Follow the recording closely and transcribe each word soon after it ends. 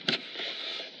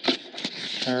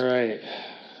All right.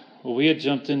 Well, we had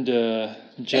jumped into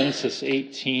Genesis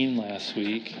 18 last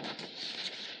week.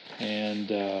 And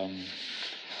does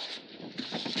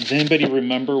anybody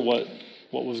remember what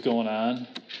was going on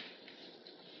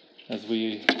as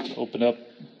we opened up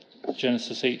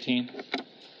Genesis 18?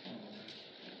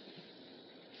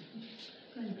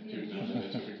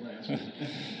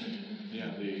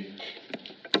 Yeah,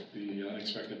 the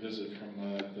unexpected visit from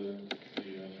the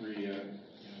three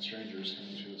strangers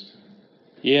coming to his town.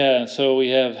 Yeah, so we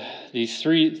have these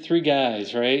three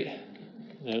guys, right?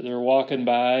 They're walking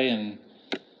by, and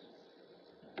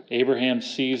Abraham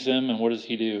sees them, and what does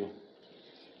he do?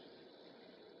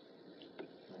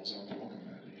 Rolls out the welcome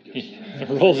mat. He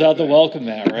rolls out the welcome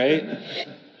mat, right?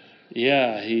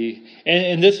 Yeah,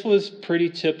 and this was pretty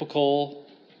typical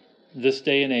this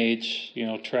day and age.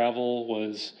 Travel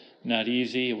was not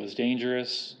easy, it was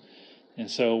dangerous. And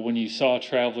so when you saw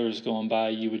travelers going by,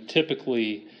 you would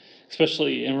typically,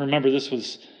 especially, and remember this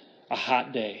was a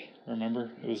hot day,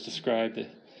 remember? It was described that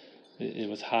it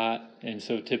was hot, and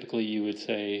so typically you would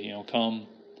say, come,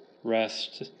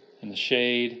 rest in the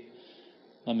shade,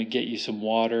 let me get you some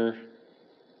water,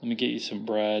 let me get you some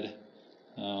bread,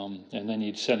 and then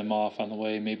you'd send them off on the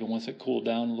way, maybe once it cooled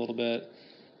down a little bit.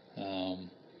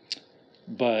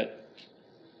 But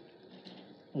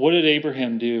what did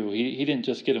Abraham do? He didn't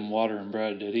just get him water and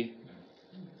bread, did he?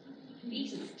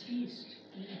 Feast.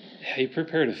 He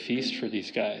prepared a feast for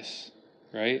these guys,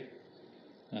 right?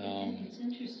 It's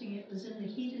interesting, it was in the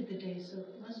heat of the day, so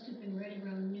it must have been right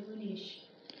around noonish.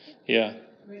 Yeah.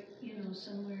 Right,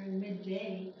 somewhere in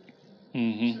midday.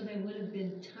 Mm-hmm. So there would have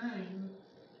been time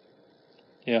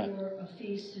for a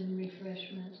feast and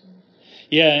refreshment.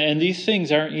 Yeah, and these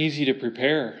things aren't easy to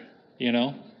prepare,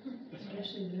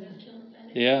 Especially that.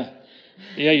 Yeah.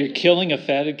 Yeah, you're killing a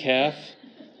fatted calf,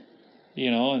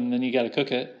 and then you got to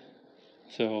cook it.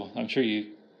 So I'm sure you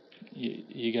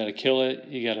got to kill it,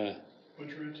 you got to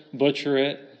butcher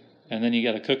it, and then you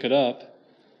got to cook it up.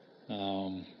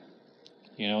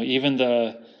 Even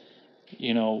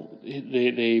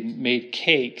they made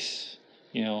cakes,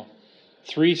 3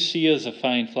 seahs of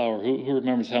fine flour. Who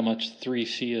remembers how much 3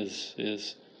 seahs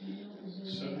is?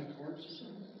 7 quarts or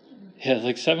something? Yeah, it's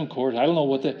like 7 quarts. I don't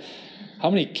know how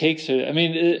many cakes.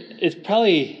 It's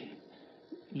probably,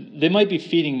 they might be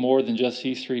feeding more than just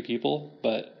these 3 people,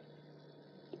 but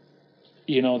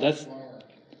that's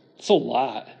a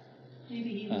lot. Maybe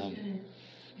he was going to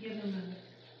give them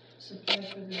a supply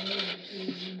for the road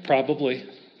too.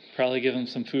 Probably give them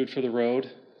some food for the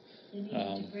road. They needed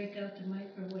to break out the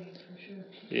microwave for sure.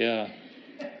 Yeah.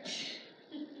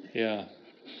 Yeah.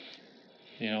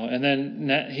 And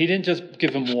then he didn't just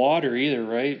give them water either,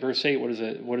 right? Verse 8, what is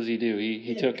it? What does he do?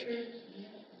 He took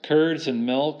curds and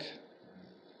milk.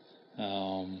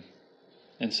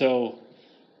 And so,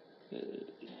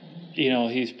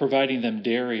 he's providing them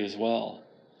dairy as well.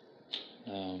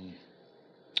 And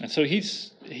so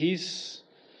he's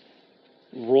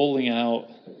rolling out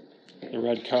the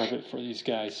red carpet for these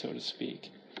guys, so to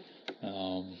speak.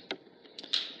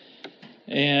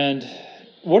 And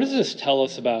what does this tell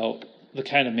us about the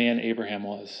kind of man Abraham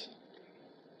was?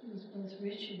 He was both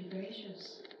rich and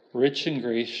gracious. Rich and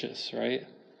gracious, right?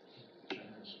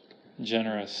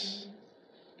 Generous.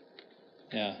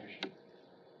 Yeah.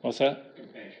 What's that?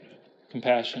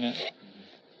 Compassionate.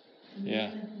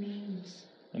 Yeah.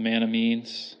 A man of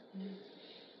means.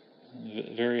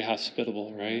 Very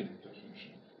hospitable, right?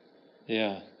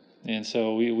 Yeah. And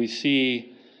so we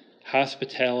see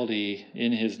hospitality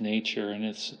in his nature, and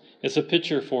it's a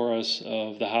picture for us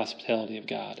of the hospitality of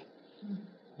God.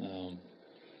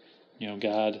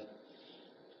 God,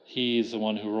 he is the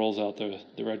one who rolls out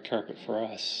the red carpet for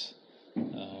us.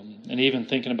 And even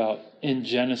thinking about in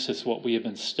Genesis what we have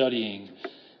been studying,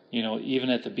 even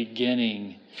at the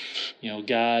beginning,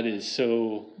 God is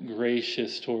so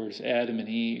gracious towards Adam and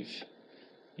Eve.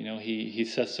 He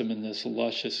sets them in this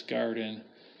luscious garden.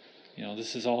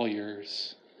 This is all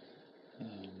yours.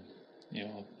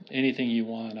 Anything you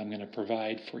want, I'm going to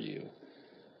provide for you.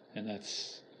 And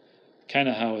that's kind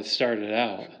of how it started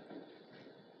out.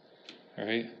 All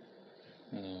right?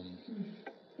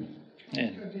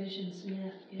 And provisions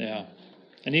met. Yeah.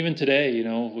 And even today,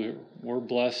 we're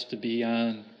blessed to be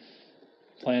on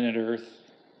planet Earth.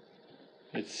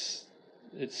 It's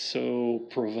so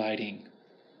providing,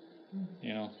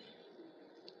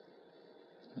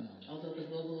 Although the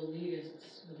global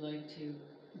elitists would like to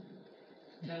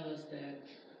tell us that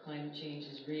climate change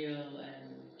is real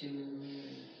and doom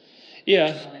and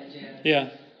all that jazz. Yeah.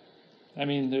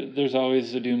 There's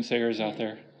always the doomsayers out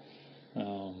there.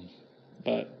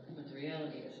 But the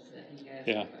reality is that he has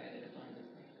provided abundantly.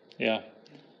 Yeah.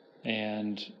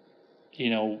 And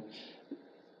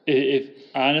if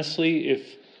honestly,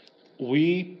 if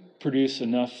we produce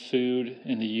enough food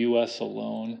in the U.S.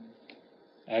 alone,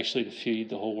 actually to feed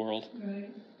the whole world, Right,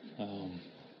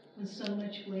 with so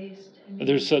much waste. I mean,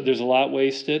 there's a lot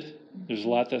wasted. There's a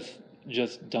lot that's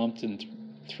just dumped and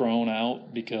thrown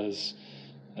out because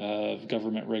of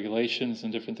government regulations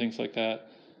and different things like that.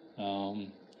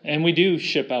 And we do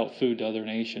ship out food to other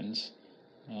nations.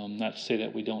 Not to say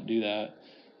that we don't do that,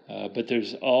 but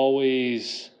there's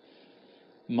always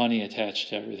money attached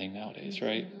to everything nowadays,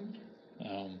 right?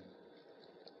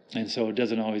 And so it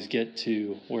doesn't always get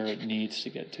to where it needs to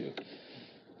get to.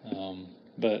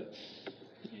 But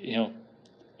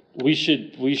we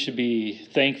should be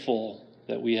thankful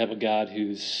that we have a God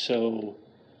who's so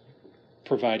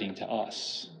providing to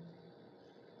us.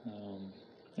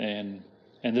 And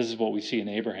this is what we see in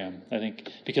Abraham. I think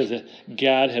because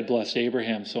God had blessed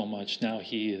Abraham so much, now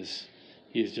he is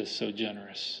just so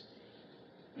generous.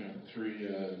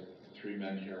 Three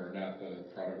men here are not the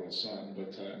prodigal son,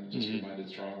 but I'm just reminded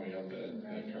strongly of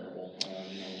that parable.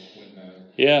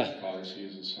 When father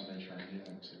sees his son return,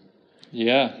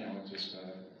 just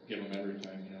give him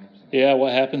everything. Yeah,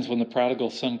 what happens when the prodigal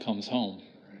son comes home?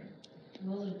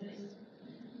 all of this.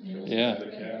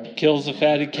 Kills the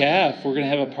fatted calf. We're going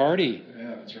to have a party.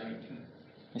 Yeah, that's right.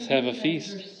 Let's have a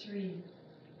feast. Verse 3.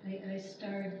 I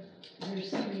started verse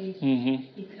 3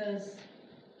 because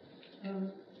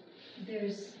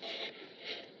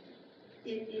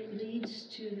it leads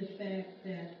to the fact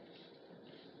that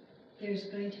there's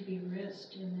going to be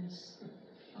rest in this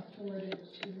afforded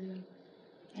to them.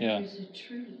 And there's a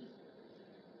tree.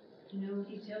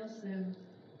 He tells them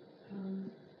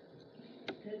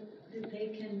that they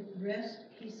can rest.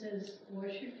 He says,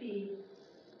 wash your feet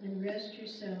and rest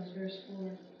yourselves, verse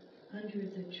 4, under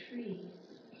the tree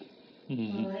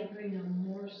while I bring a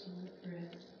morsel of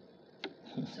bread.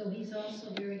 So he's also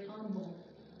very humble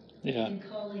in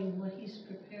calling what he's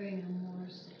preparing a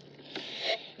morsel.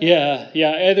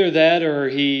 Either that or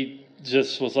he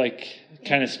just was like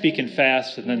kind of speaking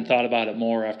fast and then thought about it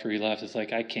more after he left. It's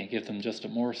like, I can't give them just a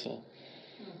morsel.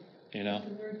 The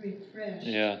word refresh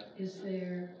is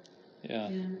there. Yeah.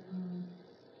 And,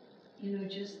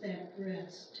 just that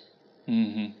rest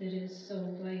that is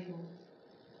so vital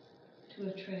to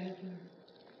a traveler.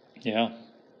 Yeah.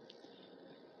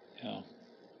 Yeah.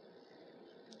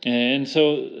 And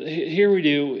so here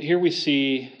we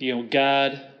see,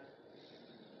 God,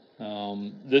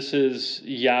 this is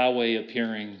Yahweh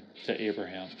appearing to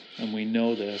Abraham. And we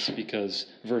know this because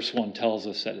verse 1 tells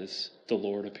us that it's the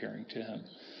Lord appearing to him.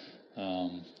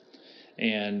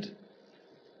 And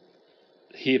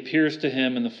he appears to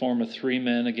him in the form of three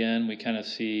men again. We kind of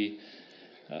see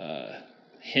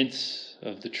hints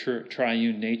of the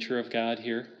triune nature of God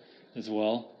here as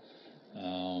well.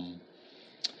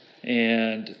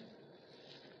 And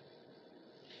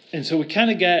so we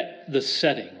kind of get the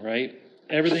setting, right?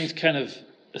 Everything's kind of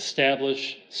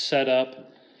established, set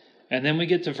up. And then we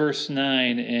get to verse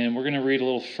 9, and we're going to read a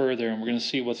little further, and we're going to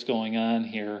see what's going on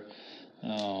here.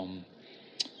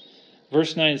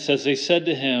 Verse 9 says, they said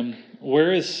to him,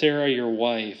 where is Sarah your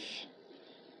wife?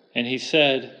 And he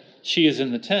said, she is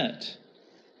in the tent.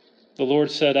 The Lord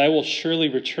said, I will surely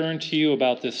return to you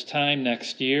about this time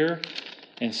next year,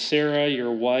 and Sarah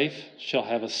your wife shall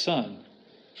have a son.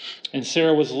 And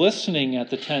Sarah was listening at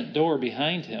the tent door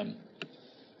behind him.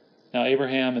 Now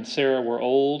Abraham and Sarah were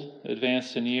old,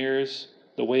 advanced in years.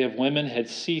 The way of women had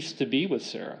ceased to be with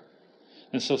Sarah.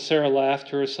 And so Sarah laughed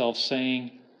to herself,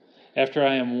 saying, after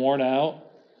I am worn out,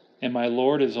 and my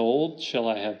Lord is old, shall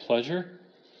I have pleasure?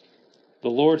 The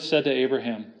Lord said to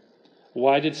Abraham,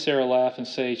 why did Sarah laugh and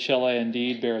say, shall I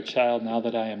indeed bear a child now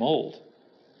that I am old?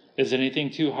 Is anything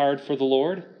too hard for the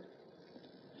Lord?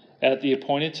 At the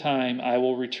appointed time I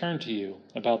will return to you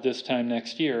about this time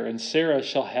next year, and Sarah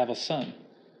shall have a son.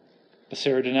 But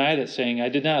Sarah denied it, saying, I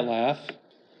did not laugh,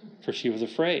 for she was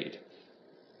afraid.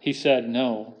 He said,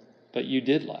 no, but you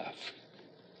did laugh.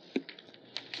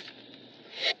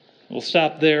 We'll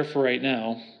stop there for right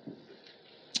now.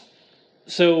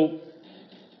 So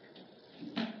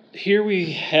here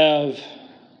we have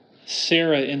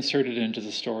Sarah inserted into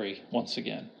the story once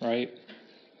again, right?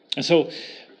 And so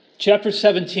chapter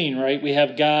 17, right, we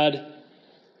have God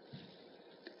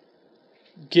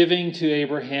giving to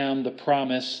Abraham the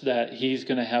promise that he's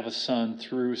going to have a son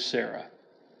through Sarah.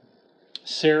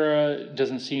 Sarah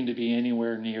doesn't seem to be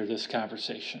anywhere near this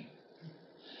conversation.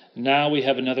 Now we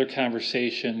have another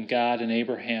conversation, God and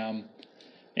Abraham.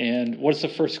 And what's the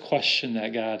first question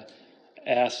that God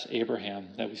asks Abraham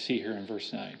that we see here in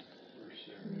verse 9?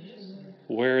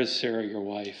 Where is Sarah, your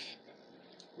wife?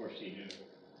 Of course he knew.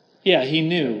 Yeah, he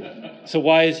knew. So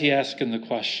why is he asking the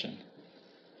question?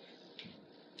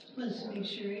 Let's make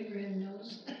sure Abraham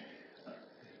knows.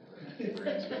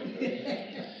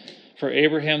 For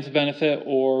Abraham's benefit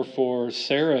or for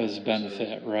Sarah's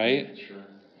benefit, right? Sure.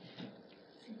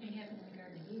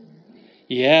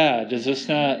 Yeah, does this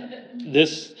not,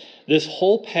 this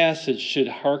whole passage should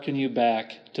hearken you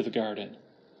back to the garden.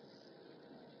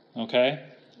 Okay?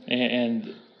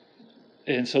 And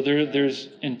so there's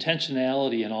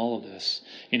intentionality in all of this.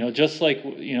 Just like,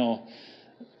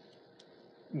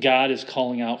 God is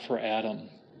calling out for Adam.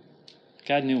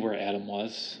 God knew where Adam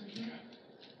was.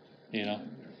 In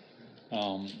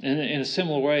a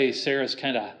similar way, Sarah's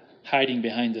kind of hiding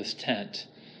behind this tent.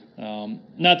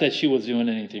 Not that she was doing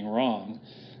anything wrong,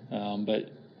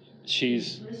 but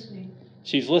she's Listening.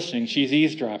 She's listening. She's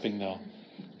eavesdropping, though.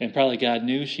 And probably God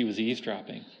knew she was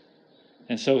eavesdropping.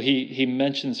 And so he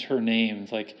mentions her name.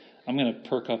 It's like, I'm going to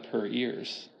perk up her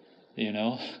ears,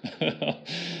 And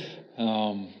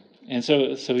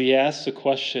so he asks a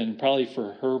question, probably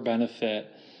for her benefit.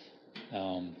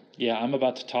 I'm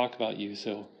about to talk about you,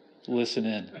 so listen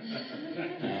in.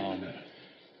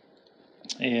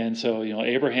 And so,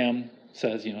 Abraham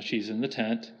says, she's in the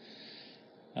tent.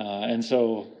 And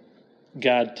so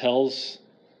God tells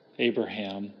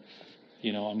Abraham,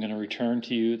 I'm going to return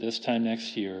to you this time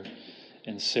next year,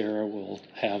 and Sarah will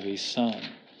have a son.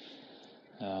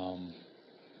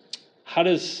 How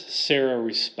does Sarah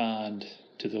respond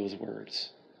to those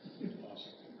words?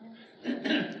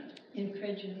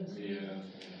 Incredulous.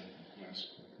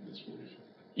 Disbelief.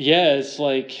 Yeah, it's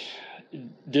like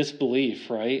disbelief,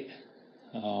 right?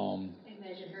 Imagine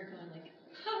her going like,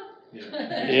 huh?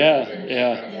 Yeah.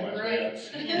 Right.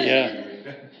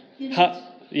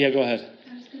 Yeah. Go ahead.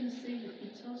 I was going to say that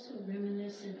it's also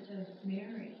reminiscent of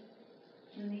Mary,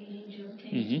 when the angel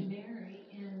came to Mary,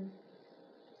 and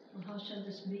how shall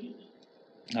this be?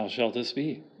 How shall this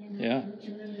be? Yeah.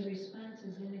 And then the response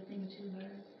is anything too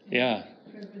hard. Yeah.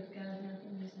 For with God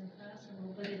nothing is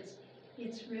impossible. But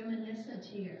it's reminiscent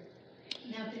here.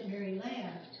 Not that Mary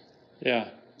laughed. Yeah.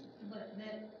 But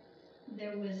that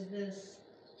there was this,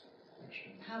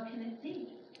 how can it be?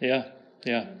 Yeah.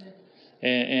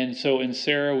 And so in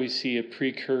Sarah we see a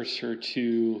precursor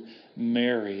to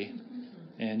Mary,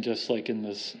 and just like in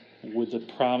this, with the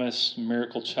promised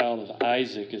miracle child of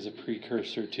Isaac is a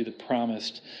precursor to the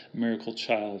promised miracle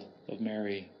child of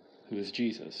Mary, who is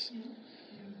Jesus.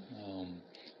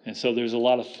 And so there's a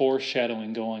lot of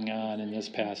foreshadowing going on in this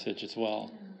passage as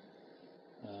well.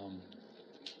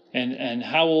 And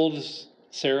how old is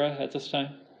Sarah at this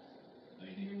time?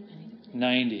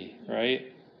 90,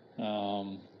 right?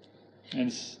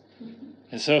 And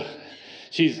so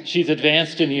she's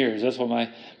advanced in years. That's what my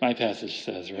passage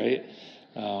says, right?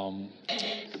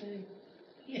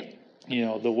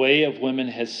 The way of women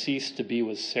has ceased to be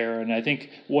with Sarah, and I think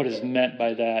what is meant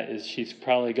by that is she's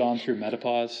probably gone through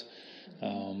menopause.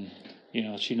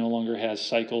 She no longer has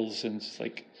cycles, and it's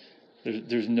like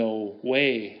there's no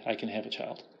way I can have a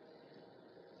child.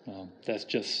 That's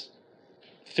just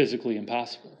physically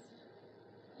impossible.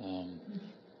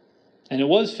 And it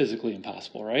was physically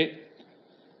impossible, right?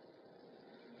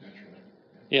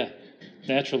 Yeah,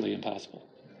 naturally impossible.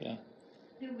 Yeah.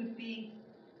 There would be,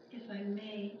 if I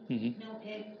may, no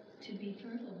egg to be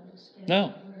fertilized.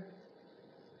 No.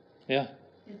 Yeah.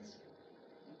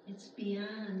 It's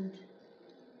beyond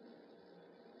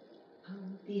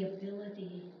the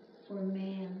ability for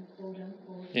man, quote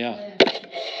unquote, Yeah.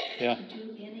 to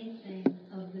do anything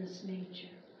of this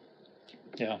nature.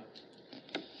 Yeah.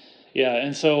 Yeah,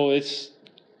 and so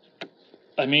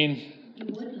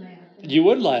You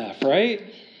would laugh. Right?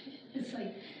 It's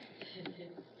like,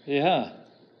 Yeah.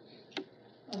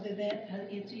 other than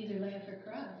it's either laugh or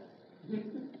cry.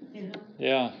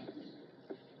 Yeah.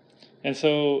 And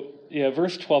so,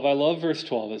 verse 12, I love verse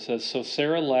 12. It says, So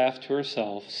Sarah laughed to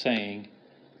herself, saying,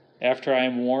 After I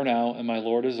am worn out and my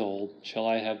Lord is old, shall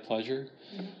I have pleasure?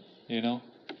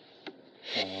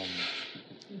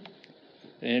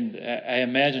 And I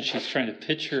imagine she's trying to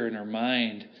picture in her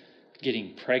mind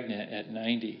getting pregnant at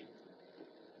 90,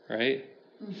 right?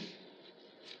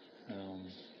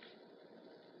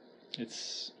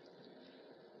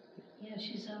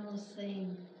 She's almost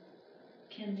saying,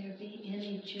 can there be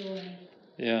any joy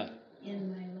in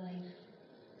my life?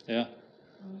 Yeah.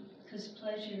 Because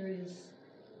pleasure is,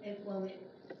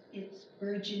 it's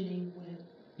burgeoning with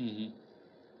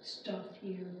stuff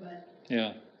here, but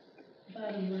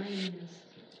bottom line is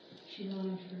she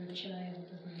longed for a child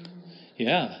of her own.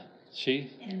 Yeah,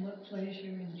 And what pleasure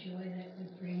and joy that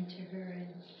would bring to her,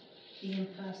 and the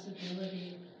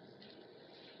impossibility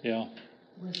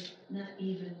was not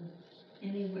even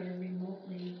anywhere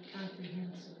remotely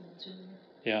comprehensible to her.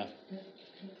 Yeah.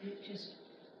 It just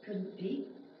couldn't be.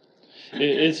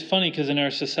 It's funny because in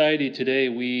our society today,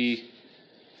 we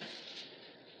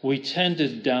tend to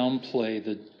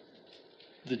downplay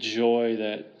the joy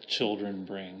that children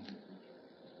bring.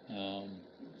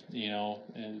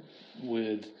 And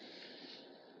with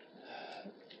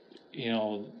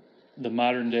the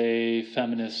modern day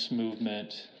feminist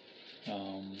movement,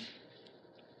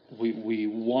 we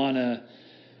want to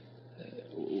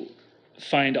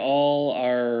find all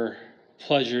our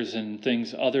pleasures in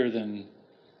things other than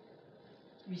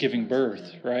giving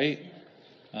birth, right?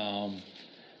 And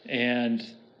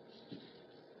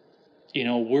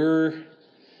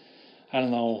I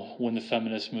don't know when the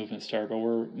feminist movement started, but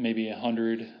we're maybe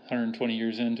 120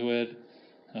 years into it.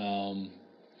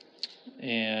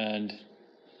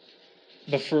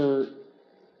 But for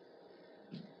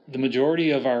the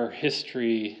majority of our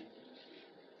history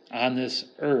on this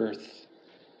earth,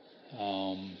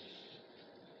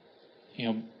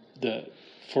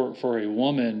 for a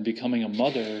woman becoming a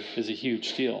mother is a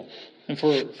huge deal, and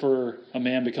for a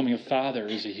man becoming a father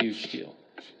is a huge deal.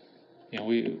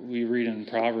 We read in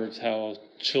Proverbs how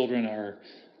children are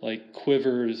like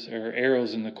quivers or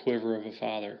arrows in the quiver of a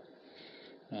father.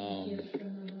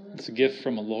 It's a gift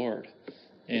from the Lord,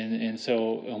 and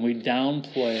so we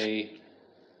downplay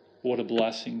what a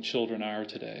blessing children are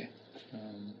today,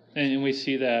 and we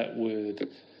see that with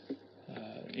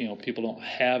people don't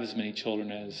have as many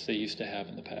children as they used to have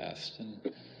in the past, and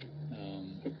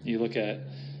you look at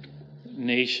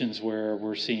nations where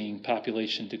we're seeing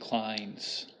population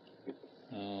declines.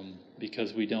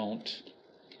 Because we don't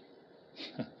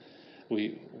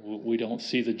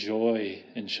see the joy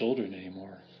in children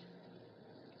anymore.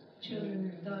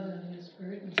 Children are thought of as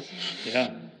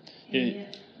burdensome. Yeah.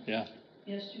 Yeah.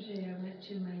 Yesterday I went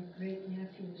to my great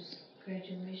nephew's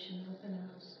graduation open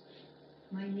house.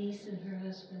 My niece and her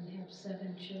husband have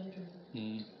 7 children.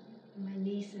 Mm. My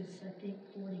niece is, I think,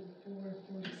 44,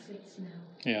 46 now.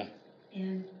 Yeah.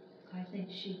 And I think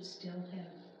she'd still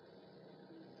have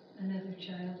another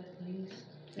child at least.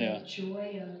 The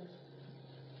joy of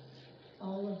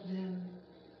all of them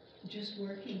just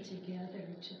working together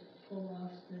to pull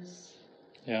off this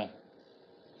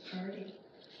party.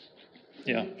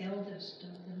 Yeah. The eldest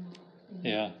of them all.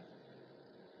 Yeah.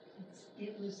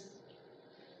 It was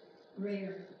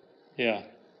rare. Yeah.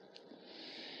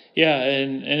 Yeah,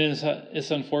 and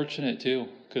it's unfortunate too,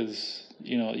 because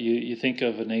you think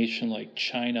of a nation like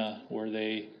China where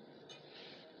they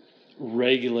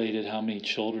regulated how many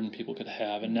children people could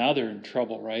have, and now they're in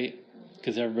trouble, right?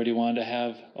 Because everybody wanted to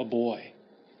have a boy,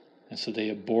 and so they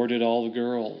aborted all the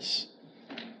girls,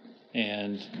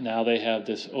 and now they have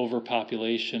this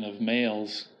overpopulation of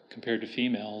males compared to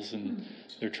females, and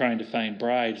they're trying to find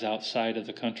brides outside of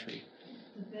the country.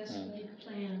 The best laid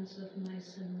plans of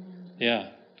mice and men. Yeah.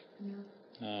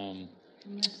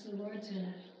 Unless the Lord's in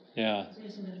it. Yeah. It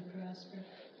isn't going to prosper.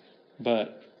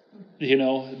 But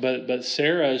but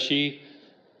Sarah, she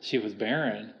was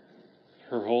barren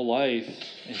her whole life,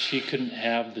 and she couldn't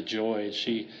have the joy.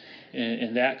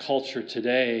 In that culture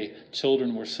today,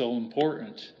 children were so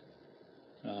important.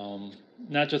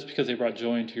 Not just because they brought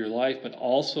joy into your life, but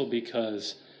also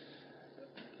because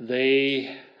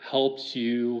they helped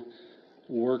you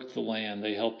work the land.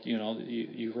 They helped,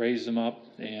 you raise them up,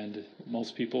 and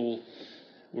most people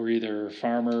were either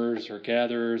farmers or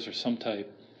gatherers or some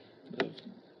type of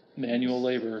manual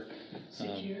labor.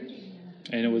 Security.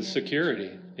 And it was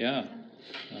security, yeah.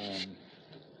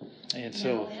 And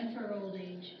so. And for old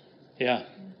age. Yeah.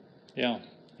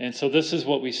 And so this is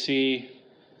what we see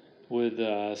with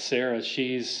Sarah.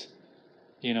 She's,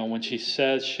 when she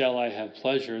says, "Shall I have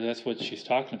pleasure?" that's what she's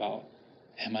talking about.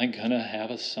 Am I going to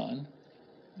have a son?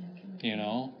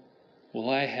 Will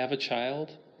I have a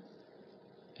child?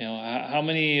 How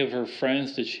many of her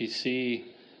friends did she see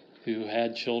who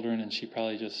had children, and she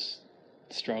probably just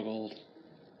struggled,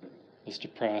 was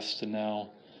depressed, and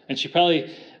she probably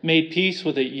made peace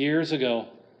with it years ago,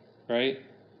 right?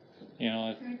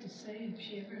 Hard to say if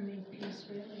she ever made peace,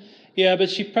 really. Yeah, but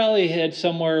she probably had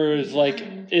somewhere is like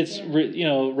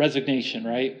resignation,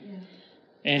 right? Yeah.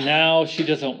 And now she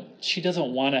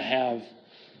doesn't want to have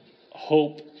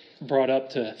hope brought up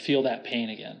to feel that pain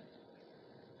again.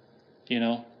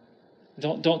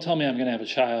 Don't tell me I'm going to have a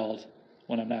child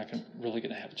when I'm not really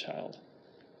going to have a child.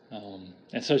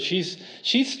 And so she's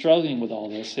struggling with all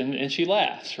this, and she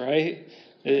laughs, right?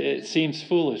 It seems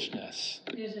foolishness.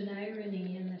 There's an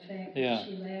irony in the fact that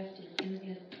she laughed,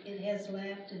 and it has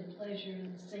laughed and pleasure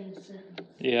in the same sentence.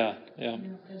 Yeah.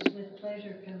 Because with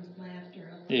pleasure comes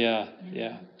laughter. Yeah.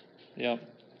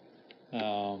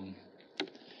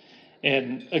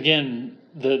 And again,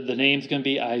 the name's going to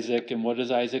be Isaac, and what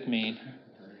does Isaac mean?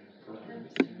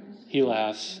 He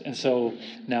laughs. And so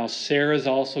now Sarah's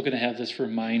also going to have this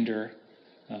reminder,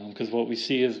 because what we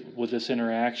see is with this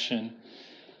interaction.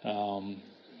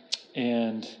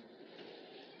 And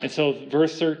so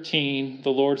verse 13, the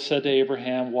Lord said to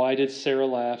Abraham, why did Sarah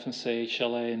laugh and say,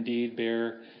 shall I indeed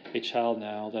bear a child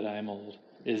now that I am old?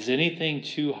 Is anything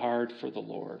too hard for the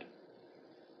Lord?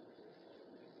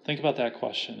 Think about that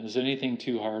question. Is anything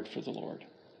too hard for the Lord?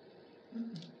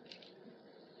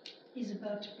 He's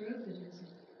about to prove it, isn't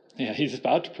he? Yeah, he's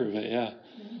about to prove it, yeah.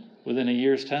 Within a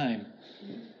year's time.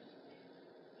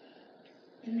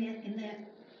 In that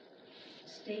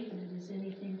statement, is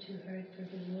anything too hard for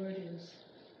the Lord,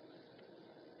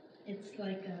 it's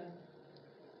like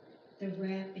the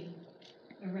wrapping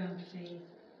around faith.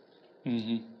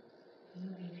 Mm-hmm.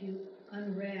 If you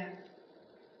unwrap,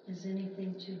 is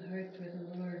anything too hard for the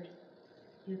Lord,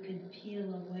 you can peel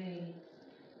away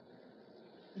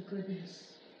the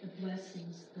goodness, the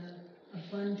blessings, the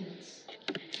abundance.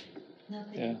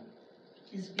 Nothing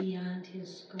is beyond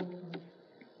his scope of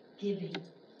giving.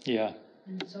 Yeah.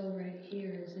 And it's all right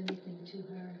here. Is anything too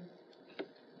hard?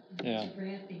 It's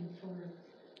wrapping for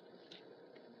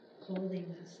clothing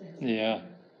us. Yeah.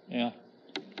 Now,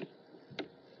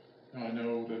 I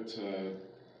know that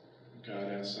God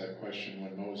asks that question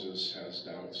when Moses has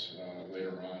doubts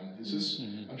later on. Is this,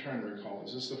 I'm trying to recall,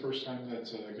 is this the first time that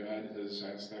God has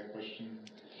asked that question?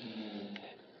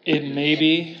 It may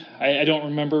be. I don't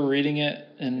remember reading it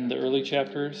in the early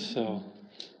chapters, so.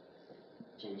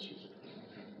 So this was,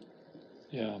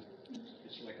 yeah.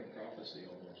 It's like a prophecy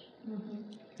almost. Mm-hmm.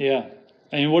 Yeah.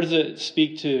 I mean, what does it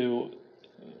speak to?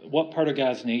 What part of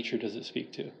God's nature does it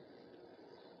speak to?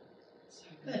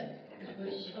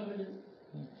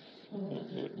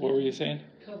 What were you saying?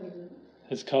 Covenant.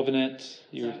 His covenant,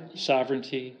 your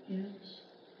sovereignty. Yeah.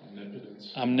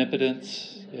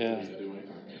 Omnipotence. Yeah.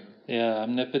 Yeah,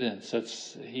 omnipotence.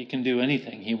 That's, he can do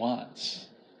anything he wants.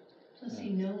 Plus he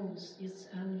knows. It's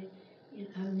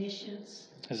omniscience.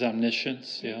 His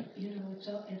omniscience, yeah. You know, it's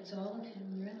all of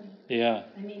him, really. Yeah.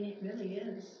 I mean, it really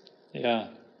is. Yeah.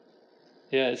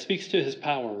 Yeah, it speaks to his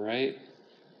power, right?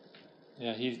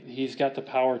 Yeah, he's got the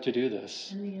power to do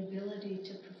this. And the ability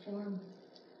to perform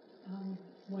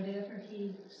whatever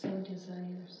he so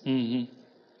desires. Mm-hmm.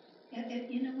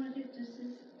 You know what it is?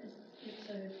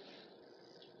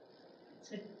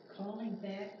 It's a calling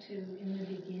back to in the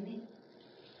beginning.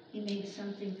 He made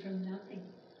something from nothing.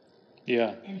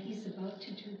 Yeah. And he's about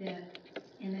to do that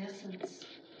in essence.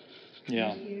 Yeah.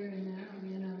 Right here and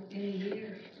now, in a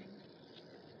year.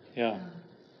 Yeah.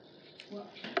 What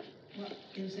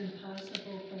is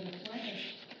impossible for the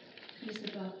flesh, he's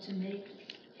about to make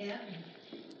happen.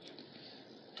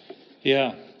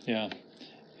 Yeah.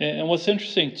 And what's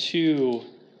interesting too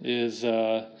is,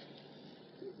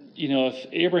 if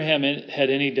Abraham had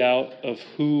any doubt of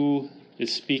who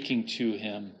is speaking to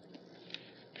him,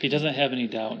 he doesn't have any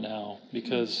doubt now,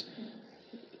 because,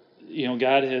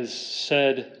 God has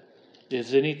said,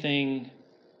 is anything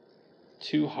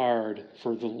too hard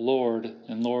for the Lord?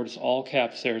 And Lord's all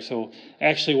caps there. So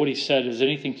actually what he said, is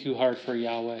anything too hard for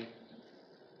Yahweh?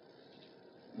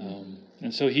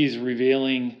 And so he's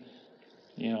revealing,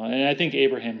 and I think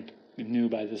Abraham knew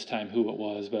by this time who it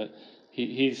was, but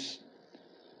he's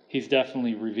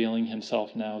definitely revealing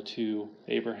himself now to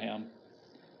Abraham.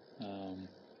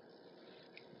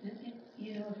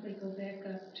 If we go back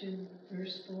up to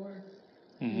verse 4,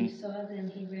 Mm-hmm. When he saw them,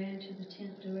 he ran to the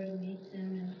tent door to meet them,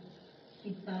 and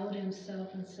he bowed himself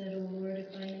and said, O Lord,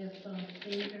 if I have found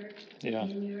favor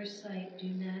in your sight, do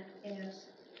not pass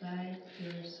by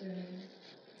your servant.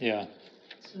 Yeah.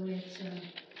 So it's,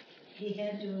 he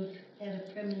had to have had a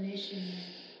premonition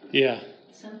that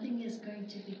something is going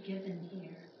to be given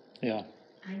here. Yeah.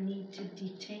 I need to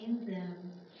detain them,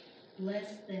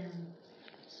 bless them,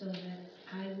 so that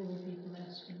I will be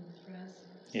blessed in the process.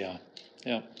 Yeah.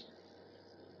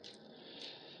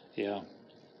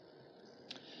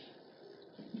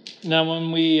 Now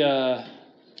when we,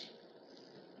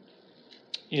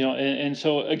 and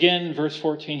so again, verse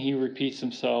 14, he repeats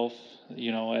himself,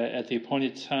 at the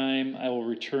appointed time, I will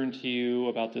return to you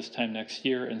about this time next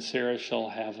year, and Sarah shall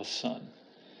have a son.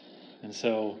 And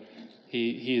so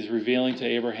he is revealing to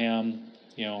Abraham,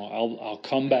 I'll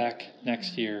come back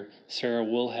next year. Sarah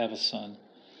will have a son.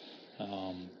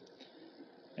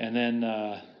 And then,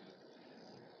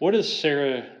 what does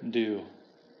Sarah do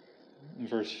in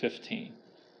verse 15?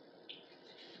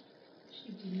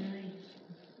 She denied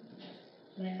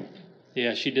laughing.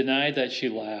 Yeah, she denied that she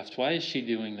laughed. Why is she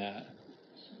doing that?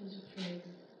 She was afraid.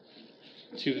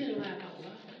 She didn't laugh out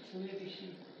loud, so maybe she...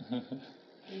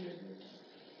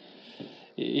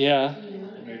 Yeah.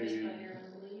 Maybe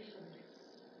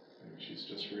she's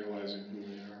just realizing who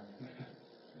they are.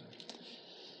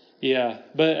 Yeah,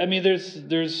 but I mean,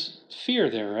 there's fear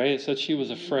there, right? It said she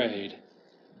was afraid.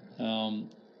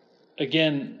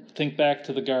 Again, think back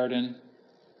to the garden.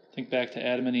 Think back to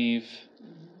Adam and Eve.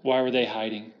 Why were they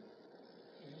hiding?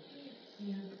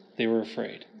 They were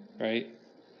afraid, right?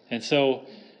 And so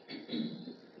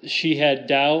she had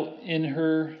doubt in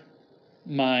her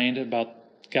mind about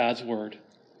God's word.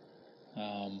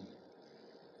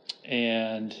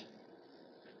 And,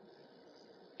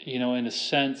 in a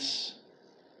sense,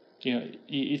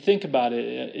 you think about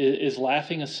it, is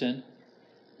laughing a sin?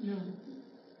 No.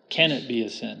 Can it be a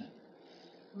sin?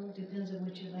 Well, it depends on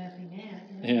what you're laughing at.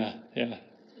 Yeah. What's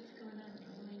going on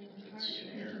behind it? Part of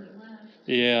making you laugh.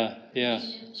 Yeah.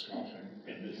 Scoffing.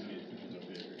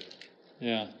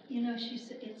 Yeah.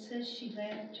 It says she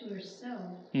laughed to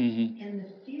herself, Mm-hmm. and the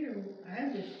fear, I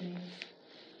would think,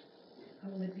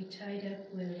 would be tied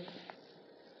up with,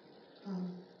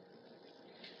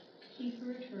 he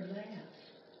heard her laugh.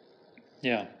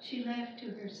 Yeah. She laughed to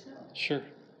herself. Sure.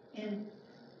 And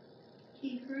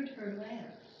he heard her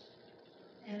laugh.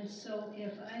 And so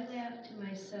if I laughed to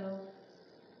myself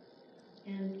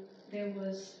and there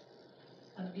was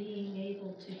a being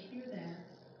able to hear that,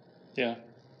 Yeah.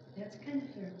 that's kind of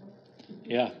fearful.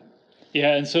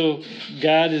 Yeah, and so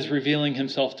God is revealing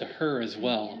himself to her as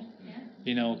well.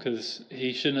 Yeah. Because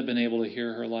he shouldn't have been able to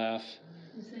hear her laugh.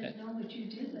 He said, no, but you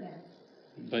did that.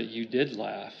 But you did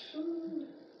laugh. Ooh.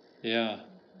 Yeah.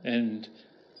 And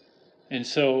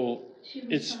so She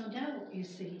was it's, found out, you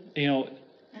see,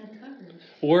 uncovered.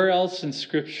 where else in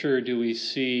Scripture do we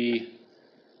see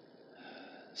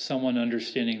someone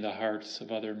understanding the hearts of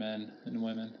other men and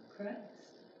women? Christ.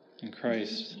 In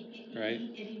Christ, right?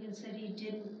 It even said he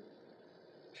didn't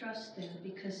trust them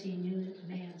because he knew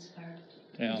man's heart.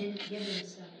 Yeah. He didn't give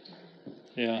himself to them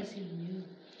Yeah. because he knew.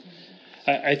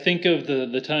 I think of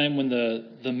the time when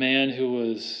the man who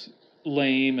was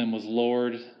lame and was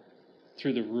lowered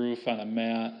through the roof on a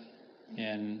mat,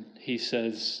 and he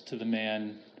says to the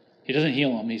man, he doesn't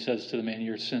heal him, he says to the man,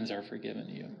 your sins are forgiven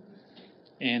you.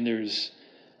 And there's,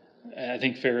 I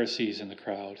think, Pharisees in the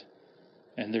crowd,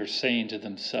 and they're saying to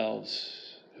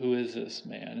themselves, who is this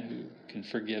man who can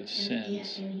forgive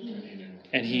sins?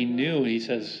 And he knew, he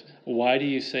says, why do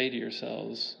you say to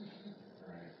yourselves,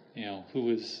 who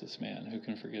is this man who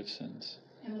can forgive sins?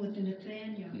 And with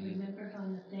Nathaniel, remember how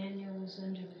Nathaniel was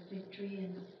under the fig tree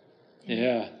and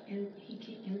Yeah. And he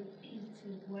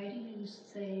said, why do you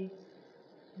say,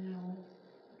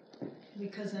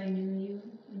 because I knew you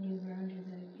when you were under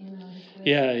the equation?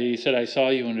 Yeah, he said, I saw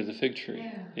you under the fig tree.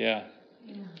 Yeah.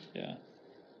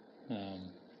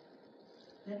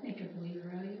 That'd make a believer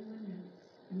out of you, wouldn't it?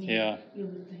 I mean, Yeah. You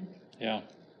would think. Yeah.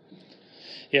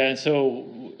 Yeah, and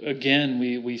so, again,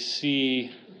 we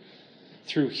see,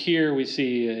 through here, we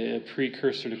see a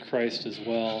precursor to Christ as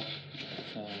well,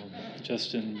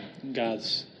 just in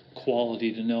God's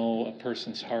quality to know a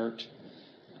person's heart.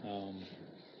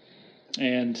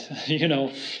 And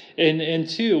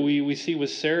two, we see with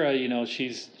Sarah,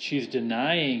 she's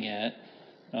denying it,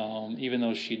 even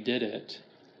though she did it,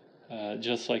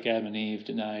 just like Adam and Eve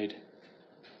denied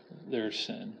their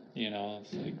sin.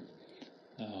 It's like,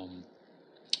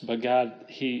 but God,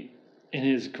 in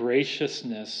His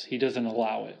graciousness, He doesn't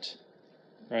allow it,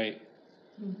 right?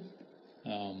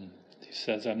 He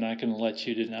says, "I'm not going to let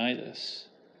you deny this.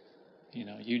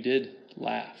 You did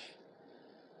laugh."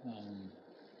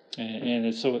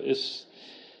 And so it's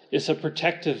a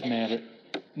protective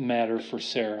matter for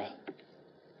Sarah,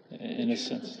 in a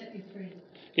sense. The truth will set you free.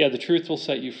 Yeah, the truth will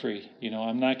set you free.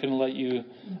 I'm not going to let you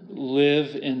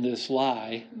live in this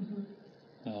lie.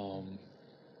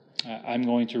 I'm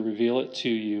going to reveal it to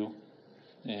you,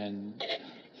 and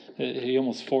he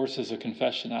almost forces a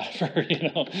confession out of her.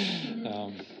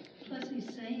 Plus,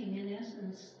 he's saying, in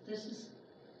essence, this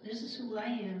is who I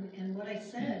am, and what I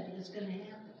said is going to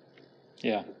happen.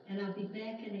 Yeah. And I'll be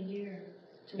back in a year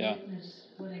to witness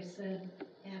what I said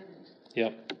happened.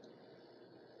 Yep.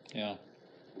 Yeah.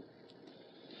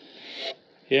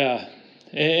 Yeah.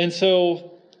 And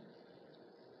so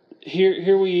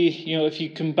here we, if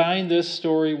you combine this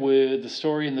story with the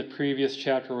story in the previous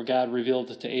chapter where God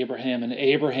revealed it to Abraham and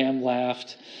Abraham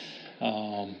laughed,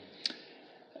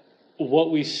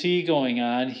 what we see going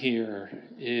on here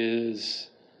is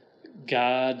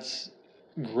God's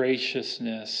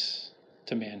graciousness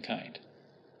to mankind,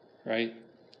 right?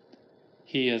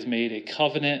 He has made a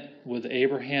covenant with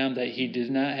Abraham that he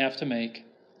did not have to make.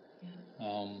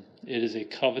 It is a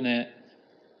covenant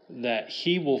that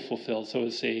he will fulfill. So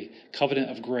it's a covenant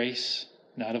of grace,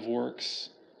 not of works.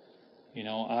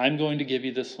 I'm going to give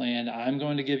you this land. I'm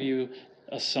going to give you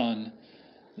a son.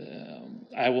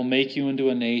 I will make you into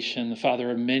a nation, the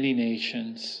father of many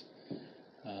nations.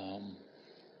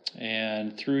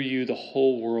 And through you, the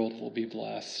whole world will be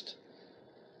blessed.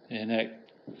 And that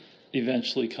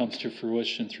eventually comes to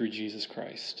fruition through Jesus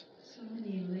Christ. So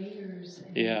many layers.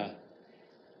 And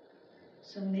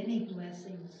so many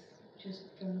blessings just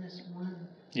from this one.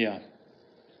 Yeah.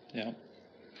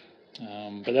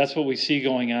 But that's what we see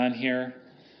going on here.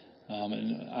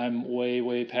 And I'm way,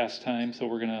 way past time, so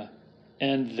we're going to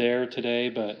end there today.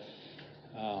 But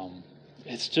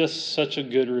it's just such a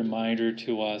good reminder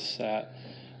to us that,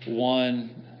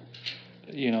 one,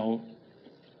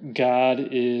 God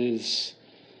is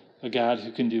a God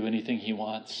who can do anything he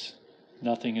wants.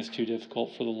 Nothing is too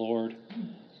difficult for the Lord.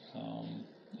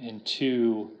 And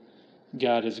two,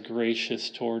 God is gracious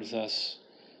towards us,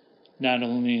 not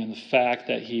only in the fact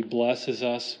that he blesses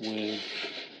us with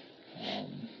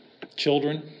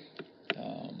children,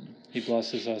 he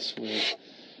blesses us with,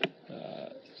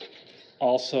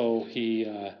 also he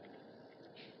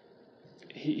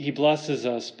blesses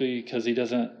us because he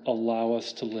doesn't allow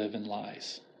us to live in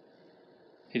lies.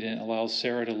 He didn't allow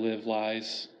Sarah to live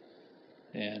lies,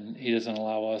 and he doesn't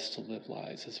allow us to live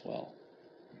lies as well.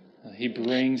 He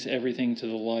brings everything to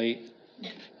the light,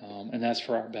 and that's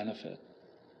for our benefit.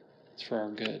 It's for our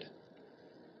good.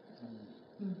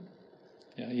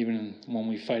 Even when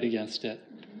we fight against it,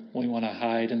 we want to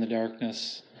hide in the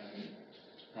darkness.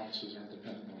 Promises aren't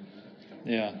dependent on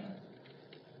that. Yeah.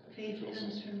 Faith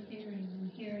comes from hearing,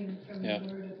 and hearing from the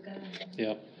Word of God.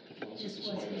 Yep. Just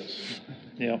wasn't.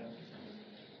 Yep.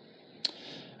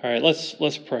 All right,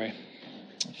 let's pray.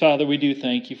 Father, we do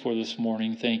thank you for this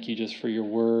morning. Thank you just for your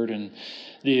word and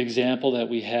the example that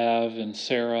we have in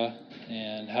Sarah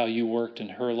and how you worked in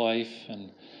her life,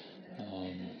 and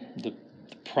the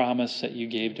promise that you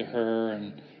gave to her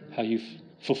and how you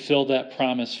fulfilled that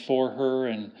promise for her,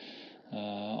 and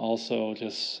also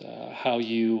just how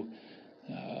you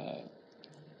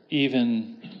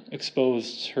even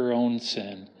exposed her own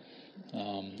sin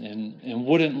and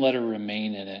wouldn't let her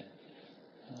remain in it.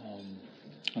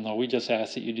 And Lord, we just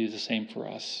ask that you do the same for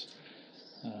us.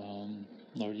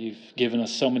 Lord, you've given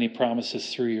us so many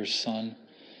promises through your Son.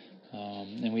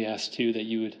 And we ask, too, that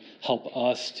you would help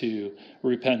us to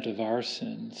repent of our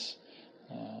sins,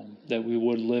 that we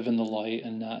would live in the light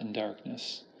and not in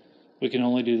darkness. We can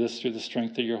only do this through the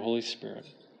strength of your Holy Spirit.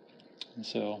 And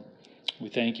so we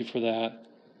thank you for that.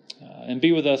 And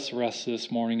be with us the rest of this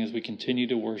morning as we continue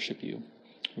to worship you.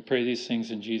 We pray these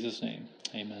things in Jesus' name.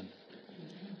 Amen.